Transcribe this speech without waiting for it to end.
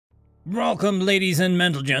Welcome, ladies and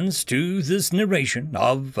gentlemen, to this narration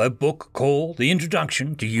of a book called The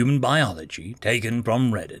Introduction to Human Biology, taken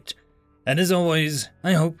from Reddit. And as always,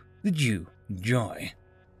 I hope that you enjoy.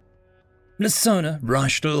 Lysona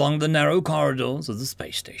rushed along the narrow corridors of the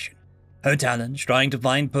space station, her talons trying to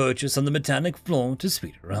find purchase on the metallic floor to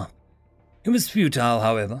speed her up. It was futile,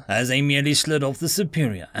 however, as they merely slid off the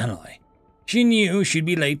superior alloy. She knew she'd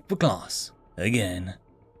be late for class, again.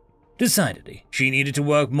 Decidedly, she needed to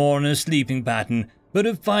work more on her sleeping pattern, but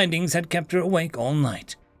her findings had kept her awake all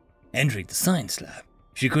night. Entering the science lab,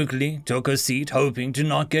 she quickly took her seat, hoping to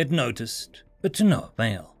not get noticed, but to no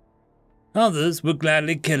avail. Others would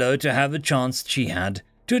gladly kill her to have the chance she had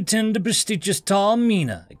to attend the prestigious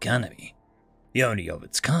Taormina Academy, the only of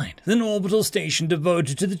its kind, an orbital station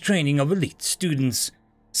devoted to the training of elite students.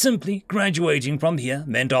 Simply graduating from here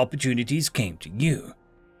meant opportunities came to you,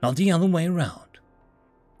 not the other way around.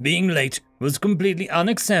 Being late was completely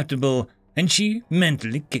unacceptable, and she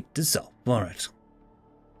mentally kicked herself for it.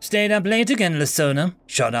 "Stayed up late again, Lysona,"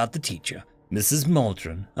 shot out the teacher, Mrs.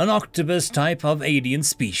 Maldron, an octopus type of alien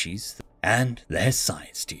species, and their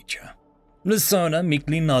science teacher. Lysona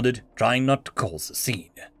meekly nodded, trying not to cause a scene.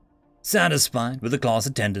 Satisfied with the class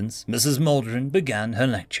attendance, Mrs. Maldron began her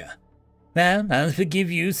lecture. "Well, I'll forgive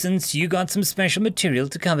you since you got some special material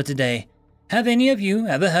to cover today. Have any of you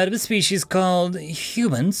ever heard of a species called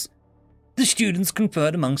humans?" The students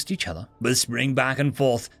conferred amongst each other, whispering back and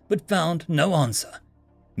forth, but found no answer.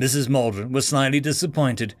 Mrs. Maldron was slightly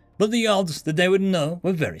disappointed, but the odds that they would know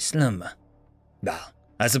were very slim. Well,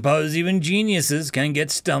 I suppose even geniuses can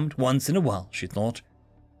get stumped once in a while, she thought.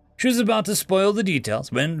 She was about to spoil the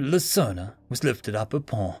details when Lysona was lifted up her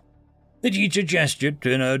paw. The teacher gestured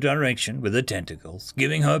in her direction with her tentacles,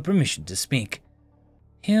 giving her permission to speak.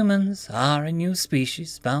 "Humans are a new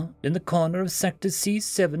species found in the corner of Sector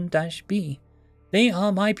C7-B. They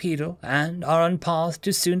are bipedal and are on path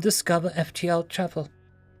to soon discover FTL travel."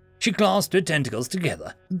 She clasped her tentacles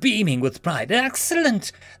together, beaming with pride.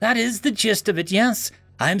 "Excellent! That is the gist of it, yes.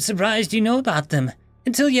 I'm surprised you know about them.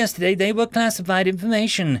 Until yesterday, they were classified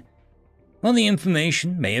information." Well, the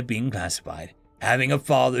information may have been classified. Having a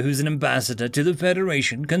father who's an ambassador to the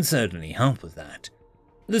Federation can certainly help with that.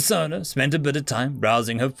 Lysona spent a bit of time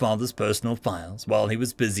browsing her father's personal files while he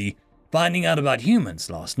was busy finding out about humans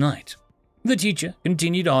last night. The teacher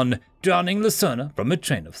continued on, drowning Lysona from a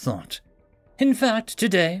train of thought. "In fact,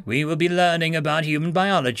 today we will be learning about human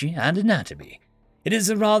biology and anatomy. It is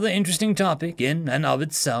a rather interesting topic in and of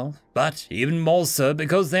itself, but even more so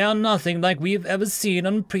because they are nothing like we have ever seen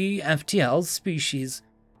on pre-FTL species."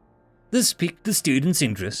 This piqued the students'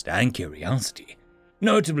 interest and curiosity,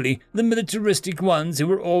 notably the militaristic ones who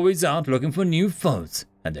were always out looking for new foes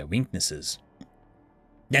and their weaknesses.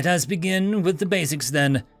 "Let us begin with the basics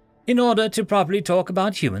then. In order to properly talk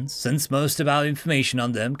about humans, since most of our information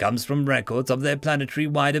on them comes from records of their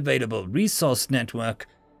planetary-wide available resource network,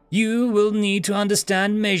 you will need to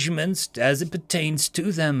understand measurements as it pertains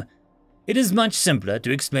to them. It is much simpler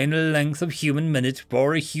to explain a length of human minute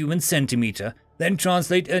for a human centimeter than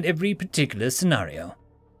translate in every particular scenario."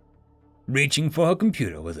 Reaching for her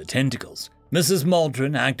computer with her tentacles, Mrs.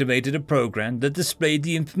 Maldron activated a program that displayed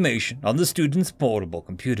the information on the students' portable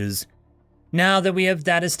computers. "Now that we have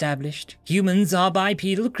that established, humans are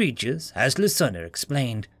bipedal creatures, as Lysona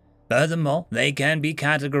explained. Furthermore, they can be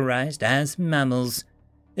categorized as mammals.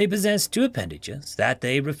 They possess two appendages that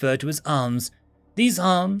they refer to as arms. These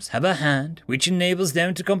arms have a hand, which enables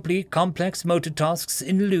them to complete complex motor tasks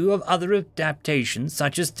in lieu of other adaptations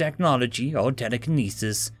such as technology or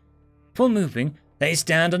telekinesis. For moving, they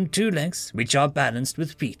stand on two legs, which are balanced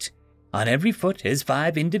with feet. On every foot is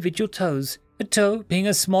 5 individual toes, a toe being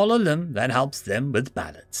a smaller limb that helps them with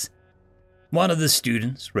balance." One of the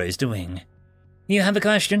students raised a wing. "You have a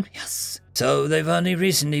question?" "Yes. So they've only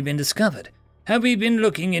recently been discovered. Have we been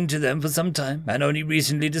looking into them for some time and only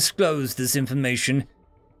recently disclosed this information?"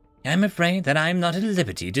 "I'm afraid that I'm not at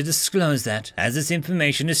liberty to disclose that, as this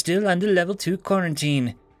information is still under Level 2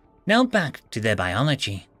 quarantine. Now back to their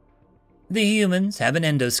biology. The humans have an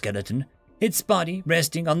endoskeleton, its body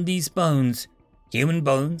resting on these bones. Human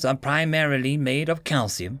bones are primarily made of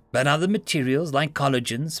calcium, but other materials like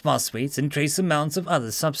collagens, phosphates, and trace amounts of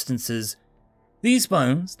other substances. These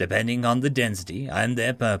bones, depending on the density and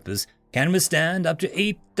their purpose, can withstand up to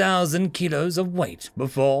 8,000 kilos of weight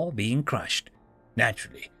before being crushed.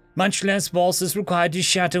 Naturally, much less force is required to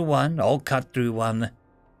shatter one or cut through one."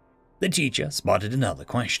 The teacher spotted another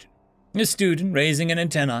question. A student raising an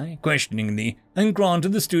antennae questioningly and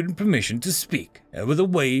granted the student permission to speak with a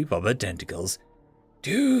wave of her tentacles.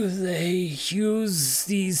 "Do they use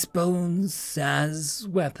these bones as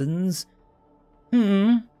weapons?"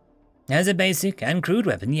 As a basic and crude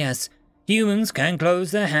weapon, yes, humans can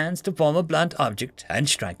close their hands to form a blunt object and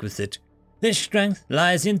strike with it. Their strength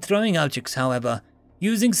lies in throwing objects, however,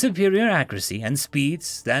 using superior accuracy and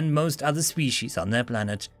speeds than most other species on their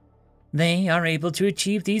planet. They are able to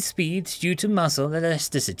achieve these speeds due to muscle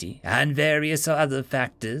elasticity and various other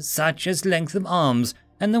factors such as length of arms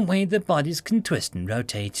and the way their bodies can twist and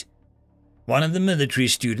rotate. One of the military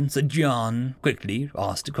students, John, quickly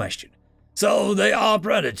asked a question. So they are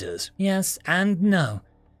predators? Yes and no.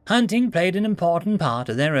 Hunting played an important part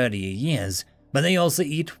of their earlier years, but they also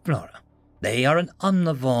eat flora. They are an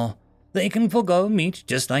omnivore. They can forgo meat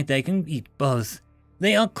just like they can eat both.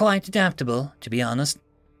 They are quite adaptable, to be honest.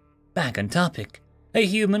 Back on topic, a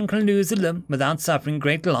human can lose a limb without suffering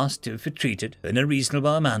great loss if it treated in a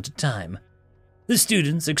reasonable amount of time. The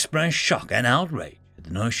students expressed shock and outrage at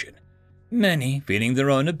the notion, many feeling their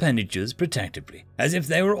own appendages protectively, as if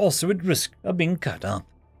they were also at risk of being cut up.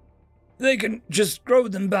 They can just grow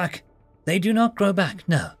them back. They do not grow back,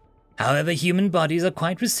 no. However, human bodies are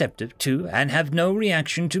quite receptive to and have no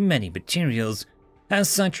reaction to many materials. As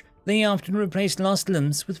such, they often replace lost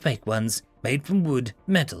limbs with fake ones, made from wood,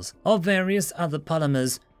 metals, or various other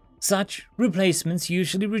polymers. Such replacements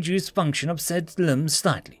usually reduce function of said limbs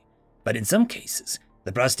slightly, but in some cases,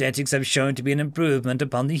 the prosthetics have shown to be an improvement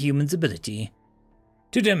upon the human's ability.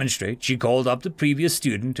 To demonstrate, she called up the previous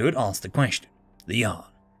student who had asked the question, the yarn.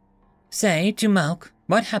 Say, to Malk,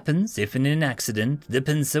 what happens if in an accident the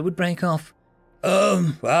pincer would break off?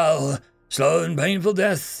 Well, slow and painful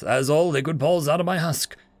death, as all liquid pours out of my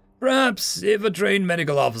husk. Perhaps if a trained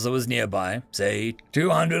medical officer was nearby, say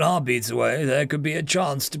 200 heartbeats away, there could be a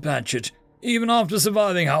chance to patch it. Even after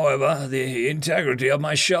surviving, however, the integrity of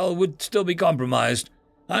my shell would still be compromised.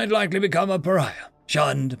 I'd likely become a pariah,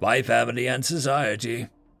 shunned by family and society.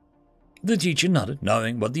 The teacher nodded,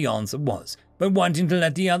 knowing what the answer was, but wanting to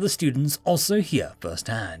let the other students also hear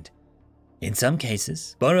firsthand. In some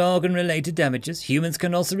cases, for organ-related damages, humans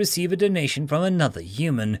can also receive a donation from another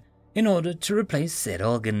human in order to replace said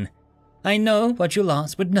organ. I know what you'll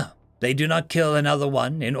ask, but no, they do not kill another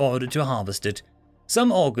one in order to harvest it.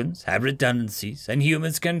 Some organs have redundancies, and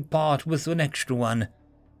humans can part with an extra one.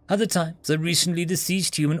 Other times, the recently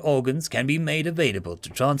deceased human organs can be made available to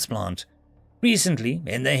transplant. Recently,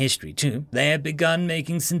 in their history too, they have begun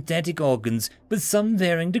making synthetic organs with some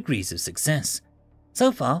varying degrees of success.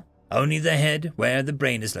 So far, only the head, where the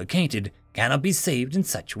brain is located, cannot be saved in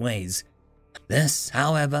such ways. This,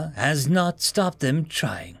 however, has not stopped them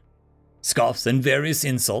trying. Scoffs and various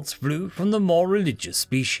insults flew from the more religious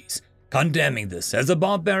species, condemning this as a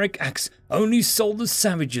barbaric acts only soulless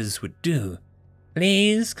savages would do.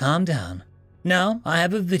 Please calm down. Now I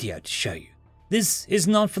have a video to show you. This is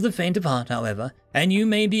not for the faint of heart, however, and you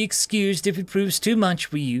may be excused if it proves too much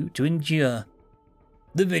for you to endure.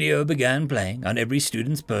 The video began playing on every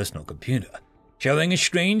student's personal computer, showing a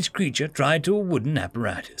strange creature tied to a wooden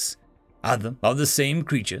apparatus. Other of the same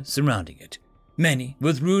creature surrounding it, many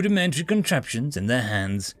with rudimentary contraptions in their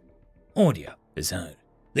hands. Audio is heard.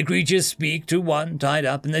 The creatures speak to one tied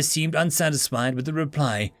up, and they seemed unsatisfied with the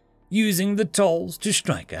reply, using the tolls to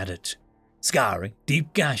strike at it, scouring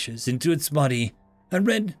deep gashes into its body, a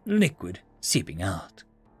red liquid seeping out.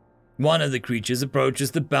 One of the creatures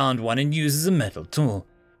approaches the bound one and uses a metal tool,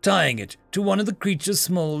 tying it to one of the creature's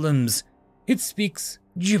small limbs. It speaks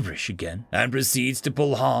gibberish again and proceeds to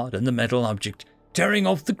pull hard on the metal object, tearing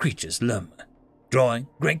off the creature's limb, drawing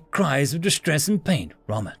great cries of distress and pain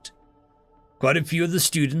from it. Quite a few of the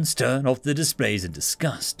students turn off the displays in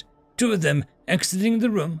disgust, two of them exiting the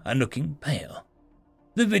room and looking pale.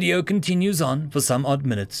 The video continues on for some odd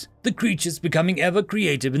minutes, the creatures becoming ever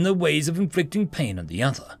creative in the ways of inflicting pain on the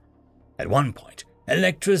other. At one point,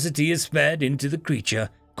 electricity is fed into the creature,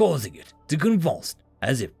 causing it to convulse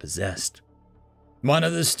as if possessed. One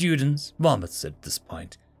of the students vomits at this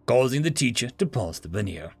point, causing the teacher to pause the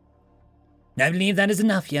video. I believe that is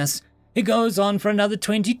enough, yes. It goes on for another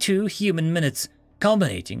 22 human minutes,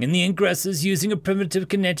 culminating in the aggressors using a primitive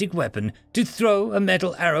kinetic weapon to throw a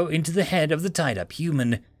metal arrow into the head of the tied-up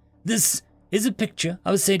human. This is a picture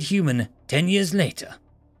of said human 10 years later.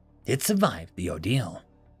 It survived the ordeal.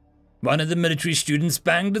 One of the military students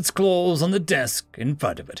banged its claws on the desk in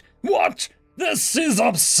front of it. What? This is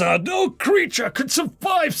absurd! No creature could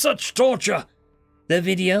survive such torture! The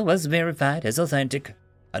video was verified as authentic.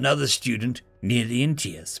 Another student, nearly in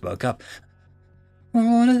tears, spoke up.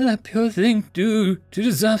 What did that poor thing do to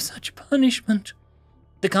deserve such punishment?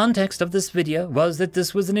 The context of this video was that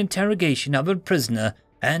this was an interrogation of a prisoner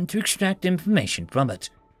and to extract information from it.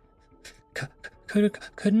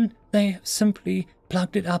 Couldn't they have simply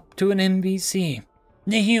plugged it up to an MVC?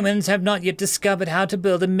 The humans have not yet discovered how to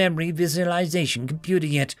build a memory visualization computer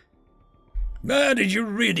yet. Where did you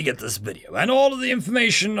really get this video and all of the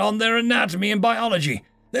information on their anatomy and biology?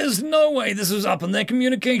 There's no way this was up on their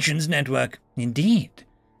communications network. Indeed.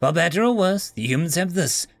 For better or worse, the humans have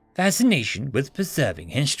this fascination with preserving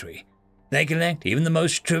history. They collect even the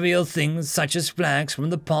most trivial things such as flags from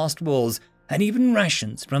the past wars and even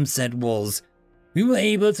rations from said wars. We were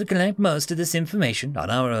able to collect most of this information on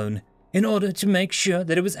our own in order to make sure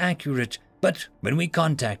that it was accurate, but when we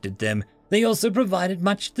contacted them, they also provided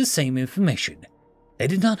much the same information. They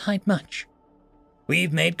did not hide much.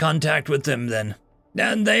 We've made contact with them then,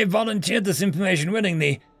 and they volunteered this information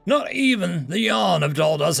willingly. Not even the Yarn have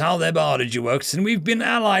told us how their biology works, and we've been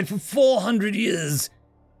allied for 400 years.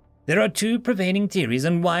 There are two prevailing theories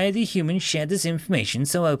on why the humans share this information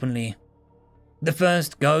so openly. The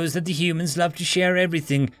first goes that the humans love to share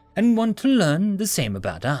everything and want to learn the same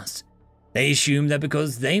about us. They assume that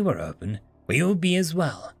because they were open, we will be as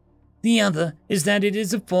well. The other is that it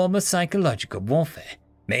is a form of psychological warfare,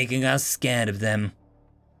 making us scared of them.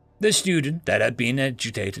 The student that had been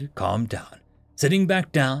agitated calmed down, sitting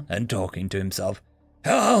back down and talking to himself.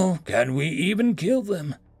 How can we even kill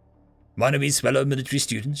them? One of his fellow military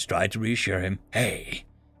students tried to reassure him. Hey,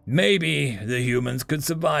 maybe the humans could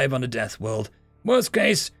survive on a death world. Worst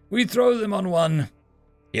case, we throw them on one.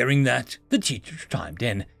 Hearing that, the teacher chimed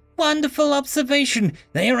in. Wonderful observation.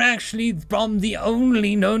 They are actually from the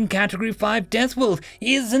only known Category 5 death world.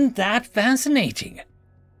 Isn't that fascinating?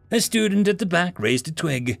 A student at the back raised a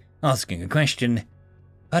twig, asking a question.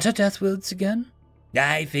 What are death worlds again?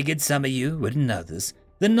 I figured some of you wouldn't know this.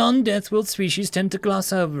 The non-death world species tend to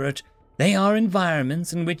gloss over it. They are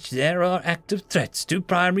environments in which there are active threats to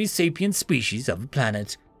primary sapient species of the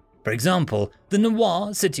planet. For example, the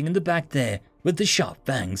Noir sitting in the back there, with the sharp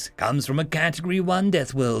fangs, comes from a Category 1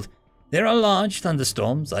 death world. There are large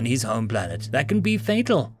thunderstorms on his home planet that can be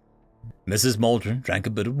fatal. Mrs. Maldron drank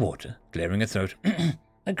a bit of water, clearing her throat.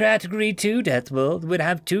 A Category 2 death world would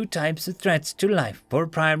have two types of threats to life for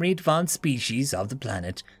primary advanced species of the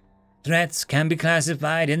planet. Threats can be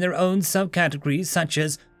classified in their own subcategories such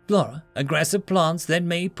as flora, aggressive plants that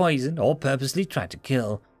may poison or purposely try to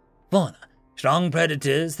kill. Fauna, strong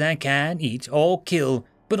predators that can eat or kill,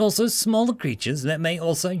 but also smaller creatures that may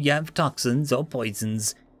also have toxins or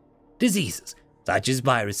poisons. Diseases, such as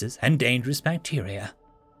viruses and dangerous bacteria.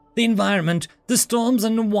 The environment, the storms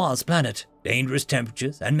on Noir's planet, dangerous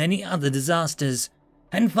temperatures, and many other disasters.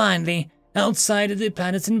 And finally, outside of the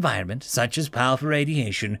planet's environment, such as powerful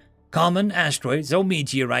radiation, common asteroids or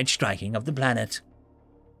meteorites striking of the planet.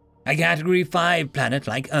 A Category 5 planet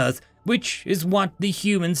like Earth, which is what the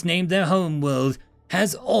humans named their home world,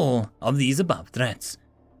 has all of these above threats.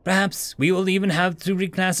 Perhaps we will even have to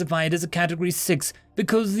reclassify it as a Category 6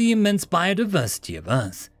 because of the immense biodiversity of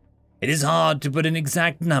Earth. It is hard to put an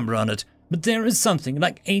exact number on it, but there is something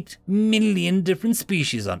like 8 million different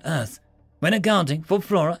species on Earth, when accounting for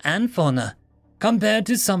flora and fauna, compared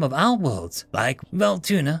to some of our worlds, like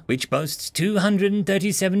Veltuna, which boasts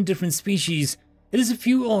 237 different species. It is a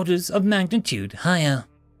few orders of magnitude higher.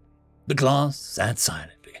 The class sat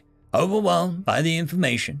silently, overwhelmed by the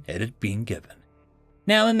information it had been given.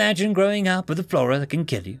 Now imagine growing up with a flora that can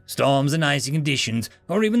kill you, storms and icy conditions,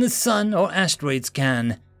 or even the sun or asteroids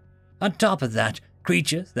can. On top of that,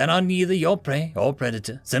 creatures that are neither your prey or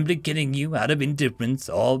predator, simply killing you out of indifference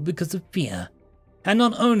or because of fear. And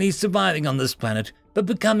not only surviving on this planet, but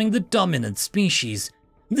becoming the dominant species.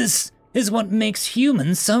 This is what makes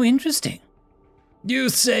humans so interesting. You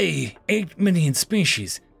say 8 million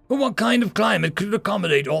species, but what kind of climate could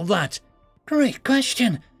accommodate all that? Great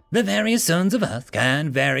question. The various zones of Earth can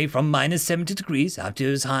vary from minus 70 degrees up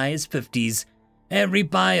to as high as 50s. Every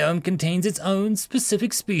biome contains its own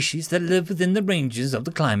specific species that live within the ranges of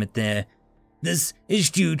the climate there. This is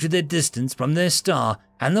due to their distance from their star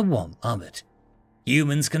and the warmth of it.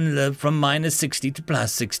 Humans can live from minus 60 to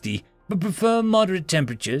plus 60, but prefer moderate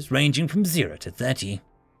temperatures ranging from 0 to 30.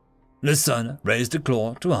 Lasona raised a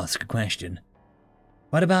claw to ask a question.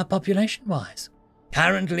 What about population-wise?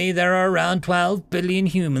 Currently, there are around 12 billion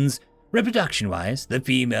humans. Reproduction-wise, the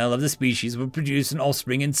female of the species will produce an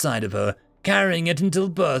offspring inside of her, carrying it until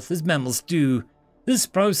birth as mammals do. This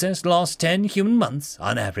process lasts 10 human months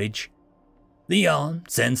on average. The yarn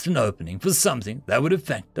sensed an opening for something that would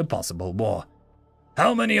affect a possible war.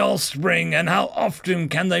 How many offspring and how often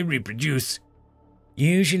can they reproduce?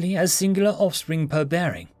 Usually a singular offspring per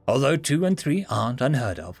bearing, although 2 and 3 aren't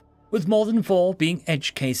unheard of, with more than 4 being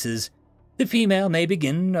edge cases. The female may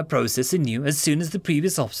begin a process anew as soon as the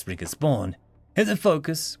previous offspring is born. If the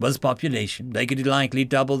focus was population, they could likely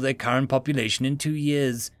double their current population in 2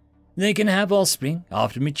 years. They can have offspring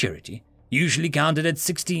after maturity, usually counted at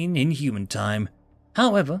 16 in human time.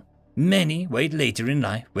 However, many wait later in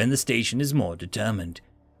life when the station is more determined,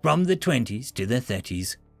 from their 20s to their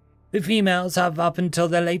 30s. The females have up until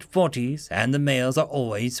their late 40s, and the males are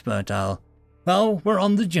always fertile. Well, we're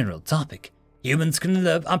on the general topic. Humans can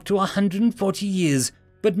live up to 140 years,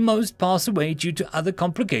 but most pass away due to other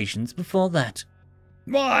complications before that.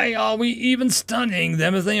 Why are we even studying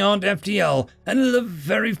them if they aren't FTL and live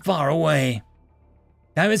very far away?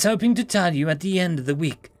 I was hoping to tell you at the end of the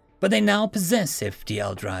week, but they now possess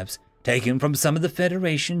FTL drives, taken from some of the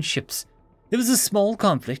Federation ships. There was a small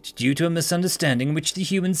conflict due to a misunderstanding in which the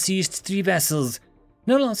humans seized 3 vessels.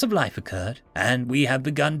 No loss of life occurred, and we have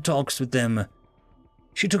begun talks with them.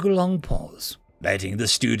 She took a long pause, letting the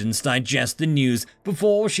students digest the news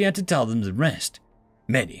before she had to tell them the rest.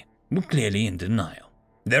 Many were clearly in denial,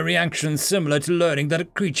 their reactions similar to learning that a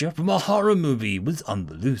creature from a horror movie was on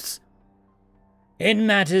the loose. In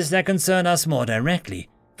matters that concern us more directly,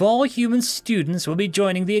 4 human students will be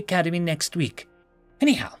joining the academy next week.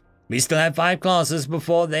 Anyhow, we still have 5 classes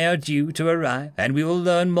before they are due to arrive, and we will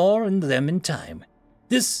learn more in them in time.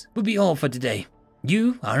 This will be all for today.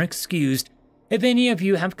 You are excused. If any of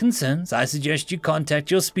you have concerns, I suggest you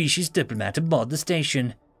contact your species diplomat aboard the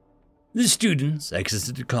station. The students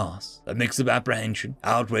exited the class. A mix of apprehension,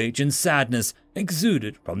 outrage, and sadness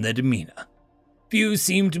exuded from their demeanor. Few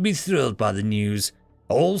seemed to be thrilled by the news,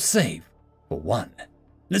 all save for one,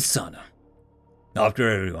 Lysana. After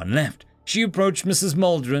everyone left, she approached Mrs.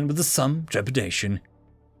 Muldren with some trepidation.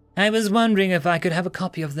 I was wondering if I could have a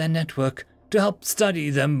copy of their network to help study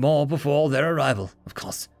them more before their arrival, of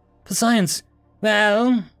course. For science,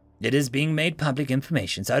 well, it is being made public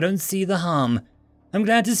information, so I don't see the harm. I'm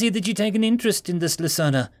glad to see that you take an interest in this,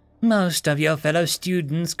 Lysana. Most of your fellow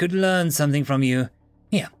students could learn something from you.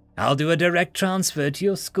 Here, I'll do a direct transfer to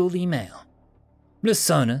your school email.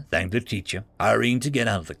 Lysana thanked the teacher, hurrying to get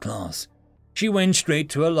out of the class. She went straight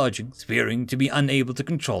to her lodgings, fearing to be unable to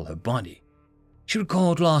control her body. She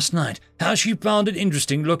recalled last night how she found it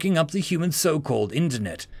interesting looking up the human so-called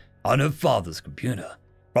internet on her father's computer,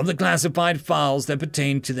 from the classified files that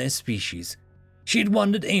pertained to their species. She had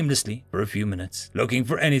wandered aimlessly for a few minutes, looking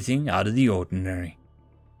for anything out of the ordinary.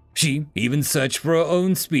 She even searched for her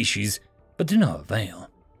own species, but to no avail.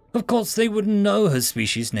 Of course, they wouldn't know her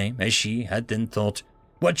species name, as she had then thought.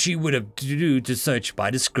 What she would have to do to search by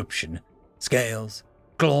description. Scales,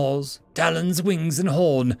 claws, talons, wings, and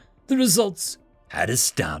horn. The results had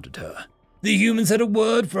astounded her. The humans had a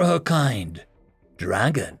word for her kind.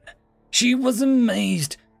 Dragon. She was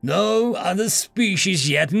amazed. No other species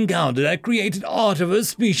yet encountered had created art of her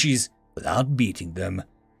species without beating them.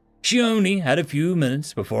 She only had a few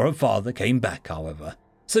minutes before her father came back, however,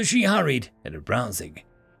 so she hurried into browsing.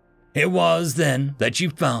 It was then that she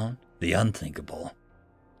found the unthinkable.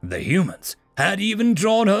 The humans had even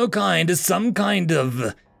drawn her kind as some kind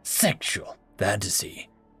of sexual fantasy.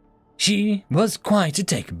 She was quite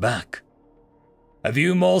taken aback. A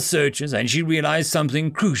few more searches and she realized something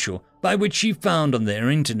crucial by which she found on their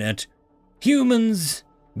internet. Humans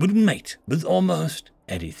would mate with almost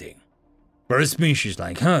anything. For a species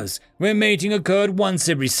like hers, where mating occurred once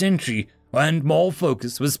every century and more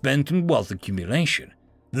focus was spent on wealth accumulation,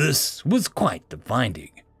 this was quite the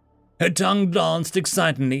finding. Her tongue danced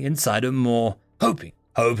excitedly inside her maw,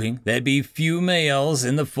 hoping there'd be few males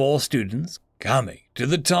in the 4 students coming to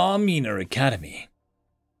the Tarmina Academy.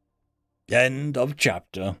 End of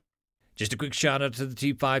chapter. Just a quick shout out to the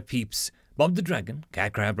T5 peeps. Bob the Dragon,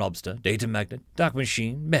 Cat Crab Lobster, Data Magnet, Dark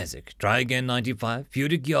Machine, Bezic, Try Again 95,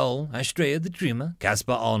 Fudic Yol, Astrea the Dreamer,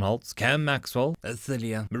 Casper Arnholtz, Cam Maxwell,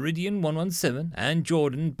 Ithilia, Meridian 117, and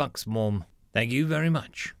Jordan Bucksmorm. Thank you very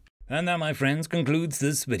much. And that, my friends, concludes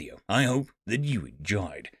this video. I hope that you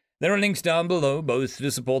enjoyed. There are links down below, both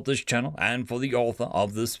to support this channel and for the author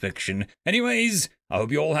of this fiction. Anyways, I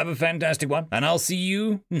hope you all have a fantastic one, and I'll see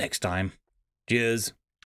you next time. Cheers.